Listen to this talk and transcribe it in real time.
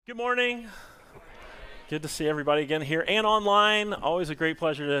Good morning. Good to see everybody again here and online. Always a great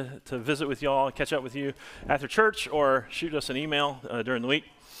pleasure to visit with y'all and catch up with you after church or shoot us an email during the week.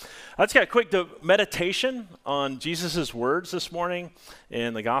 Let's get a quick meditation on Jesus' words this morning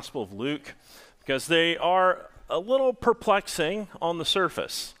in the Gospel of Luke because they are a little perplexing on the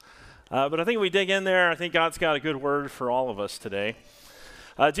surface. But I think if we dig in there, I think God's got a good word for all of us today.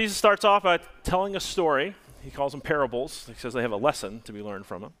 Jesus starts off by telling a story. He calls them parables. He says they have a lesson to be learned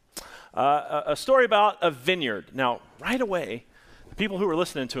from them. A story about a vineyard. Now, right away, the people who were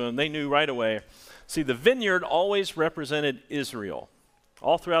listening to him, they knew right away. See, the vineyard always represented Israel.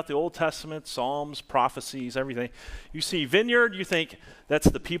 All throughout the Old Testament, Psalms, prophecies, everything. You see vineyard, you think that's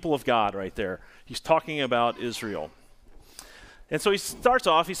the people of God right there. He's talking about Israel. And so he starts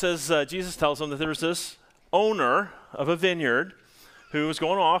off, he says, Jesus tells them that there's this owner of a vineyard who was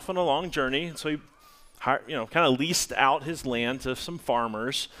going off on a long journey. And so he kind of leased out his land to some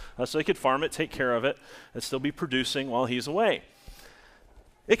farmers so they could farm it, take care of it, and still be producing while he's away.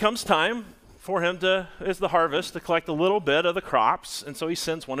 It comes time for him as the harvest, to collect a little bit of the crops, and so he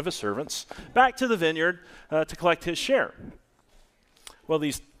sends one of his servants back to the vineyard to collect his share. Well,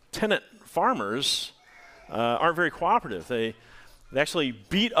 these tenant farmers aren't very cooperative. They actually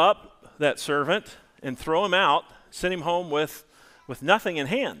beat up that servant and throw him out, send him home with nothing in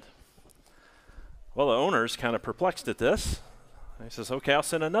hand. Well, the owner's kind of perplexed at this. He says, okay, I'll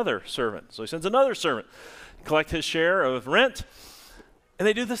send another servant. So he sends another servant to collect his share of rent, and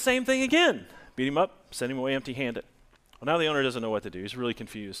they do the same thing again. Beat him up, send him away empty-handed. Well, now the owner doesn't know what to do. He's really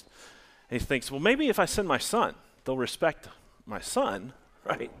confused. And he thinks, well, maybe if I send my son, they'll respect my son,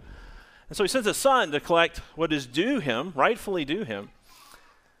 right? And so he sends his son to collect what is due him, rightfully due him.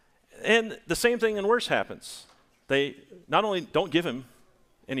 And the same thing and worse happens. They not only don't give him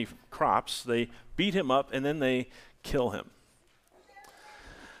any crops, they beat him up, and then they kill him.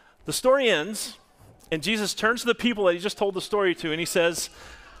 The story ends, and Jesus turns to the people that he just told the story to, and he says,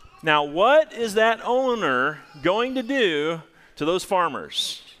 now what is that owner going to do to those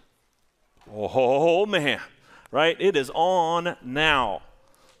farmers? Oh man, right? It is on now.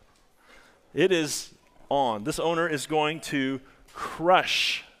 It is on. This owner is going to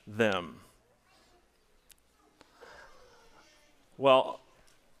crush them. Well,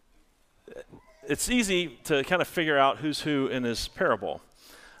 it's easy to kind of figure out who's who in this parable.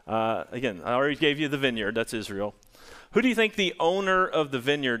 Again, I already gave you the vineyard, that's Israel. Who do you think the owner of the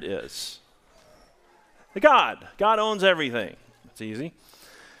vineyard is? God. God owns everything. It's easy.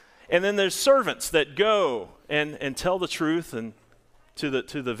 And then there's servants that go and tell the truth and to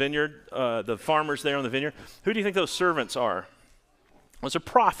the vineyard, the farmers there on the vineyard. Who do you think those servants are? Those are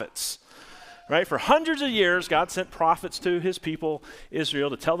prophets. Right? For hundreds of years, God sent prophets to his people, Israel,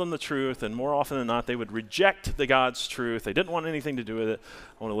 to tell them the truth, and more often than not, they would reject the God's truth. They didn't want anything to do with it.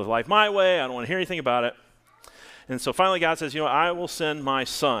 I want to live life my way. I don't want to hear anything about it. And so finally God says, I will send my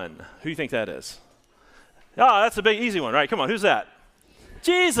son. Who do you think that is? Oh, that's a big, easy one, right? Come on, who's that?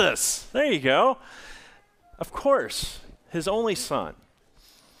 Jesus. There you go. Of course, his only son.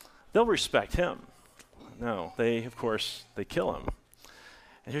 They'll respect him. No, they kill him.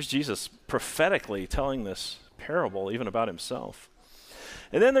 And here's Jesus prophetically telling this parable even about himself.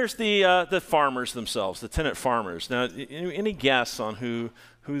 And then there's the farmers themselves, the tenant farmers. Now, any guess on who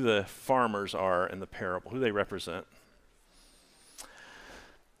the farmers are in the parable, who they represent?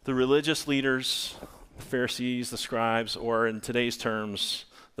 The religious leaders, the Pharisees, the scribes, or in today's terms,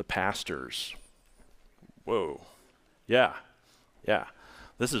 the pastors. Whoa. Yeah.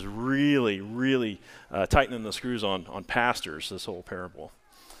 This is really, really tightening the screws on pastors, this whole parable.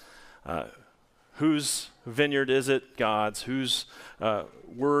 Whose vineyard is it? God's. Whose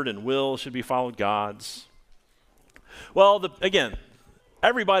word and will should be followed? God's. Well, again,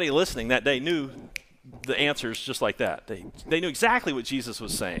 everybody listening that day knew the answers just like that. They knew exactly what Jesus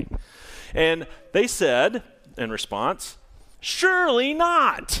was saying. And they said, in response, surely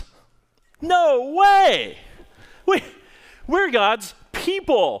not. No way. We're God's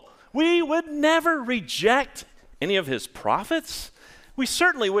people. We would never reject any of his prophets. We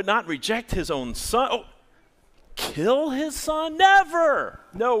certainly would not reject his own son. Oh, kill his son? Never.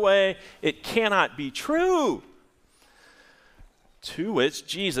 No way. It cannot be true. To which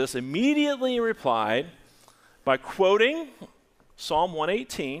Jesus immediately replied by quoting Psalm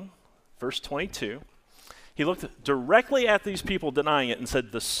 118, verse 22. He looked directly at these people denying it and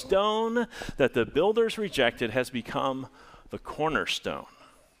said, the stone that the builders rejected has become the cornerstone.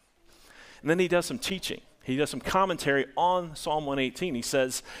 And then he does some teaching. He does some commentary on Psalm 118. He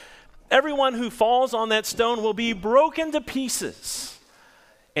says, everyone who falls on that stone will be broken to pieces.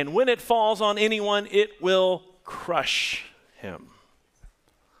 And when it falls on anyone, it will crush him.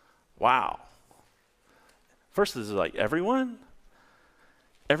 Wow. First, this is like everyone?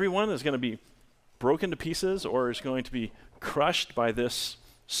 Everyone is going to be broken to pieces or is going to be crushed by this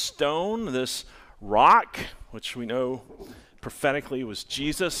stone, this rock, which we know prophetically was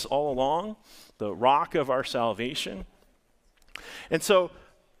Jesus all along, the rock of our salvation. And so,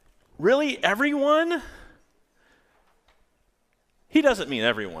 really, everyone? He doesn't mean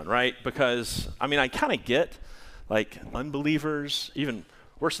everyone, right? Because, I kind of get, like, unbelievers, even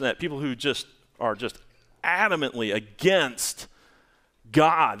worse than that, people who are adamantly against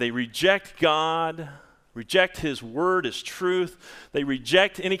God. They reject God, reject his word, his truth. They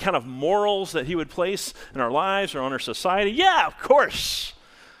reject any kind of morals that he would place in our lives or on our society. Yeah, of course.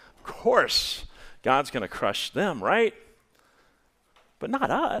 Of course, God's going to crush them, right? But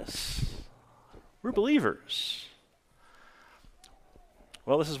not us. We're believers.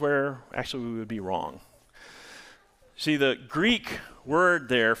 Well, this is where actually we would be wrong. See, the Greek word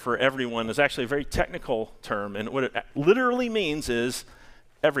there for everyone is actually a very technical term, and what it literally means is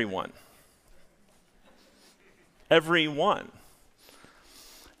everyone. Everyone.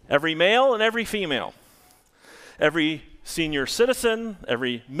 Every male and every female. Every senior citizen,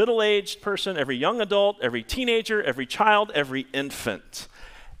 every middle-aged person, every young adult, every teenager, every child, every infant.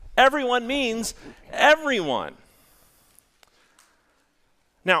 Everyone means everyone.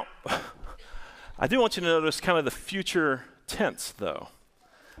 Now, I do want you to notice kind of the future tense, though,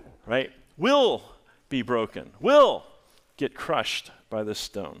 right? Will be broken, will get crushed by this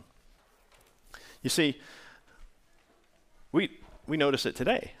stone. You see, we notice it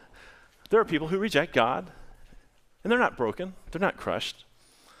today. There are people who reject God, and they're not broken, they're not crushed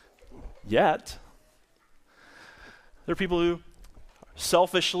yet. There are people who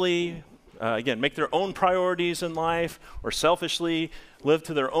selfishly, make their own priorities in life, or selfishly live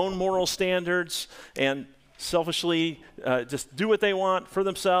to their own moral standards, and selfishly just do what they want for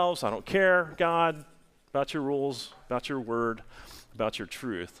themselves. I don't care, God, about your rules, about your word, about your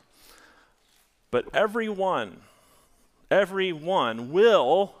truth. But everyone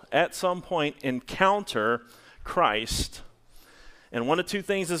will at some point encounter Christ. And one of two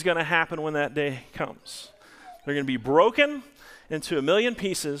things is going to happen when that day comes. They're going to be broken into a million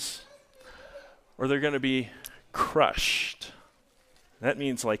pieces, or they're going to be crushed. That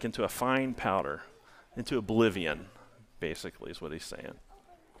means like into a fine powder, into oblivion, basically, is what he's saying.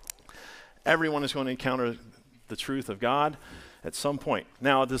 Everyone is going to encounter the truth of God at some point.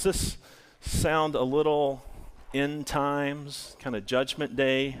 Now, does this sound a little end times, kind of judgment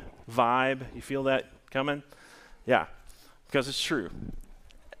day vibe? You feel that coming? Yeah, because it's true.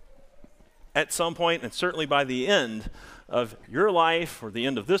 At some point, and certainly by the end of your life or the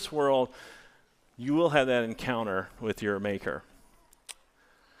end of this world, you will have that encounter with your Maker.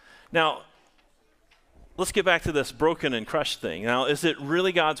 Now, let's get back to this broken and crushed thing. Now, is it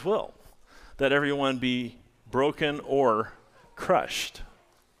really God's will that everyone be broken or crushed?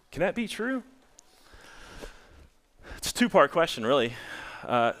 Can that be true? It's a two-part question, really.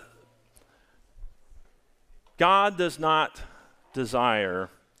 God does not desire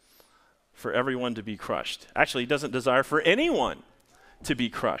for everyone to be crushed. Actually, he doesn't desire for anyone to be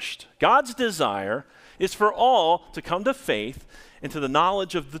crushed. God's desire is for all to come to faith and to the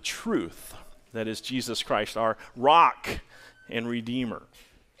knowledge of the truth, that is Jesus Christ, our rock and Redeemer.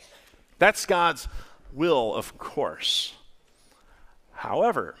 That's God's will, of course.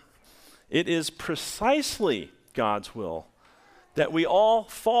 However, it is precisely God's will that we all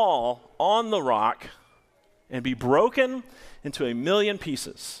fall on the rock and be broken into a million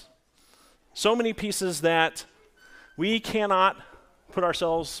pieces. So many pieces that we cannot put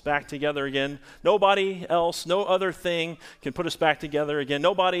ourselves back together again. Nobody else, no other thing can put us back together again.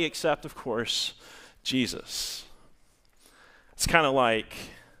 Nobody except, of course, Jesus. It's kind of like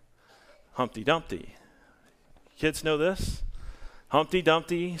Humpty Dumpty. Kids know this? Humpty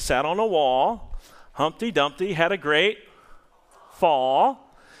Dumpty sat on a wall. Humpty Dumpty had a great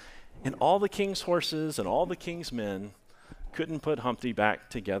fall. And all the king's horses and all the king's men couldn't put Humpty back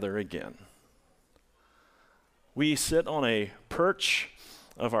together again. We sit on a perch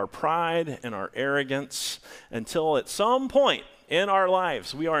of our pride and our arrogance until at some point in our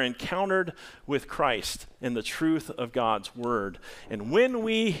lives we are encountered with Christ in the truth of God's word. And when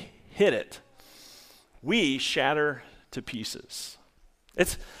we hit it, we shatter to pieces.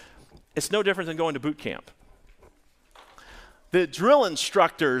 It's no different than going to boot camp. The drill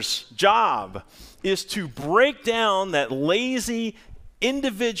instructor's job is to break down that lazy,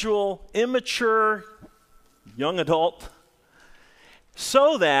 individual, immature young adult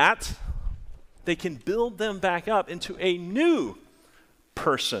so that they can build them back up into a new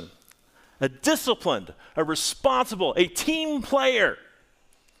person, a disciplined, a responsible, a team player.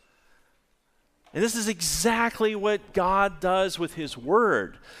 And this is exactly what God does with his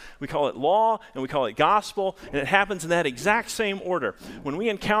word. We call it law and we call it gospel, and it happens in that exact same order. When we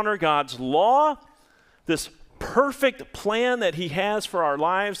encounter God's law, this perfect plan that he has for our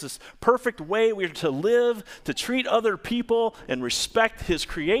lives, this perfect way we're to live, to treat other people and respect his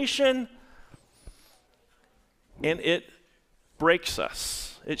creation, and it breaks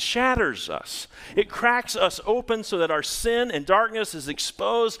us. It shatters us. It cracks us open so that our sin and darkness is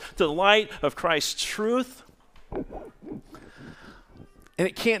exposed to the light of Christ's truth. And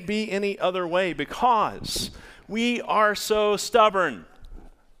it can't be any other way because we are so stubborn.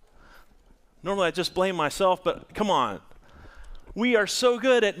 Normally I just blame myself, but come on. We are so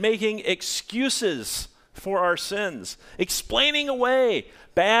good at making excuses for our sins, explaining away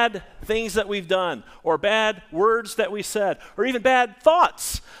bad things that we've done, or bad words that we said, or even bad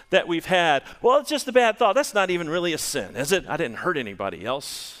thoughts that we've had. Well, it's just a bad thought. That's not even really a sin, is it? I didn't hurt anybody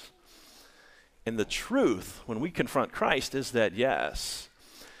else. And the truth, when we confront Christ, is that yes,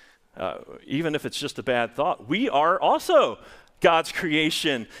 even if it's just a bad thought, we are also God's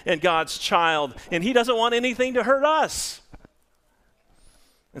creation and God's child, and he doesn't want anything to hurt us.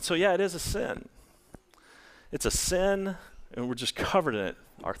 And so, yeah, it is a sin. It's a sin, and we're just covered in it.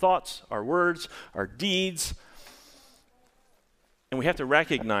 Our thoughts, our words, our deeds. And we have to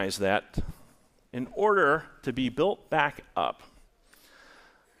recognize that in order to be built back up.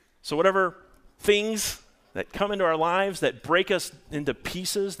 So whatever things that come into our lives that break us into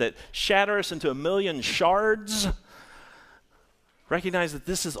pieces, that shatter us into a million shards, recognize that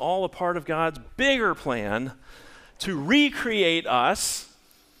this is all a part of God's bigger plan to recreate us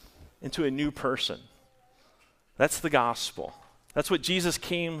into a new person. That's the gospel. That's what Jesus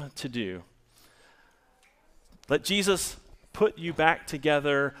came to do. Let Jesus put you back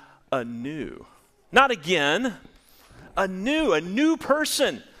together anew. Not again, a new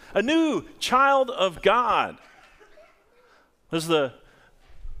person, a new child of God. This is the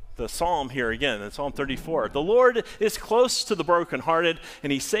psalm here again, in Psalm 34. The Lord is close to the brokenhearted,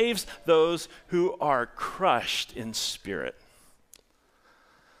 and he saves those who are crushed in spirit.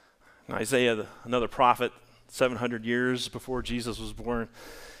 And Isaiah, another prophet, 700 years before Jesus was born,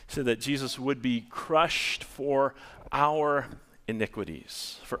 said that Jesus would be crushed for our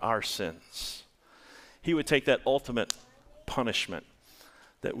iniquities, for our sins. He would take that ultimate punishment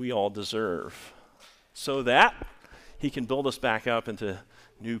that we all deserve so that he can build us back up into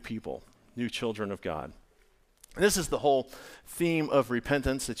new people, new children of God. And this is the whole theme of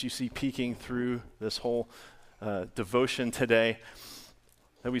repentance that you see peeking through this whole devotion today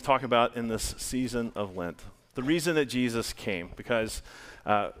that we talk about in this season of Lent. The reason that Jesus came, because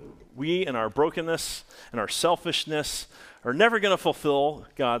we in our brokenness and our selfishness are never going to fulfill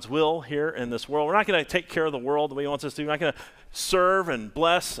God's will here in this world. We're not going to take care of the world the way he wants us to. We're not going to serve and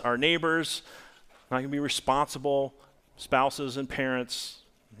bless our neighbors. Not going to be responsible spouses and parents.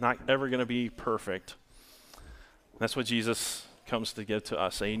 Not ever going to be perfect. That's what Jesus comes to give to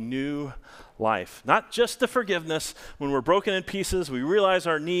us, a new life. Not just the forgiveness. When we're broken in pieces, we realize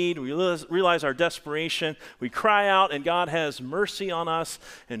our need, we realize our desperation, we cry out, and God has mercy on us.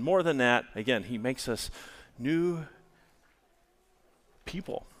 And more than that, again, he makes us new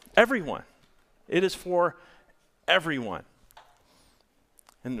people. Everyone. It is for everyone.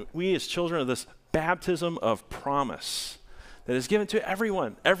 And we as children of this baptism of promise that is given to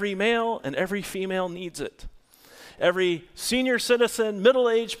everyone. Every male and every female needs it. Every senior citizen,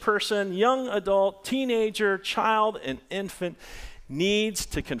 middle-aged person, young adult, teenager, child, and infant needs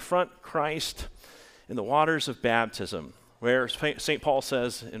to confront Christ in the waters of baptism, where St. Paul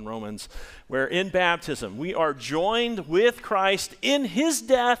says in Romans, where in baptism we are joined with Christ in his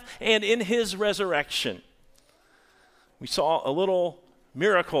death and in his resurrection. We saw a little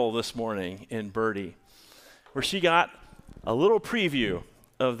miracle this morning in Birdie, where she got a little preview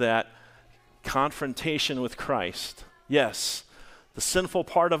of that confrontation with Christ. Yes, the sinful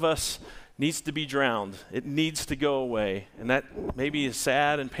part of us needs to be drowned. It needs to go away. And that maybe is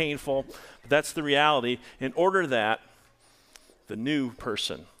sad and painful, but that's the reality. In order that the new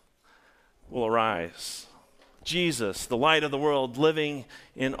person will arise. Jesus, the light of the world, living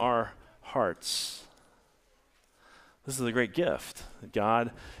in our hearts. This is a great gift that God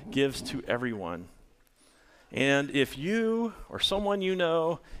gives to everyone. And if you or someone you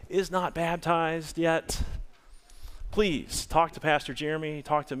know is not baptized yet, please talk to Pastor Jeremy,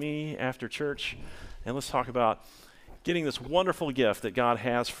 talk to me after church, and let's talk about getting this wonderful gift that God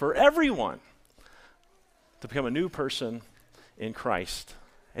has for everyone to become a new person in Christ.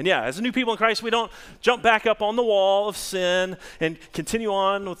 And yeah, as a new people in Christ, we don't jump back up on the wall of sin and continue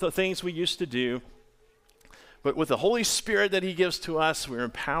on with the things we used to do. But with the Holy Spirit that he gives to us, we're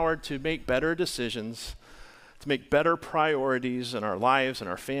empowered to make better decisions, to make better priorities in our lives and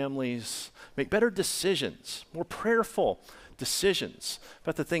our families, make better decisions, more prayerful decisions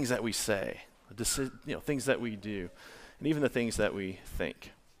about the things that we say, things that we do, and even the things that we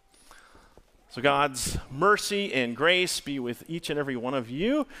think. So God's mercy and grace be with each and every one of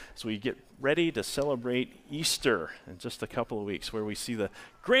you as we get ready to celebrate Easter in just a couple of weeks, where we see the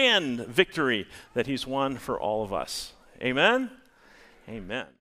grand victory that he's won for all of us. Amen? Amen.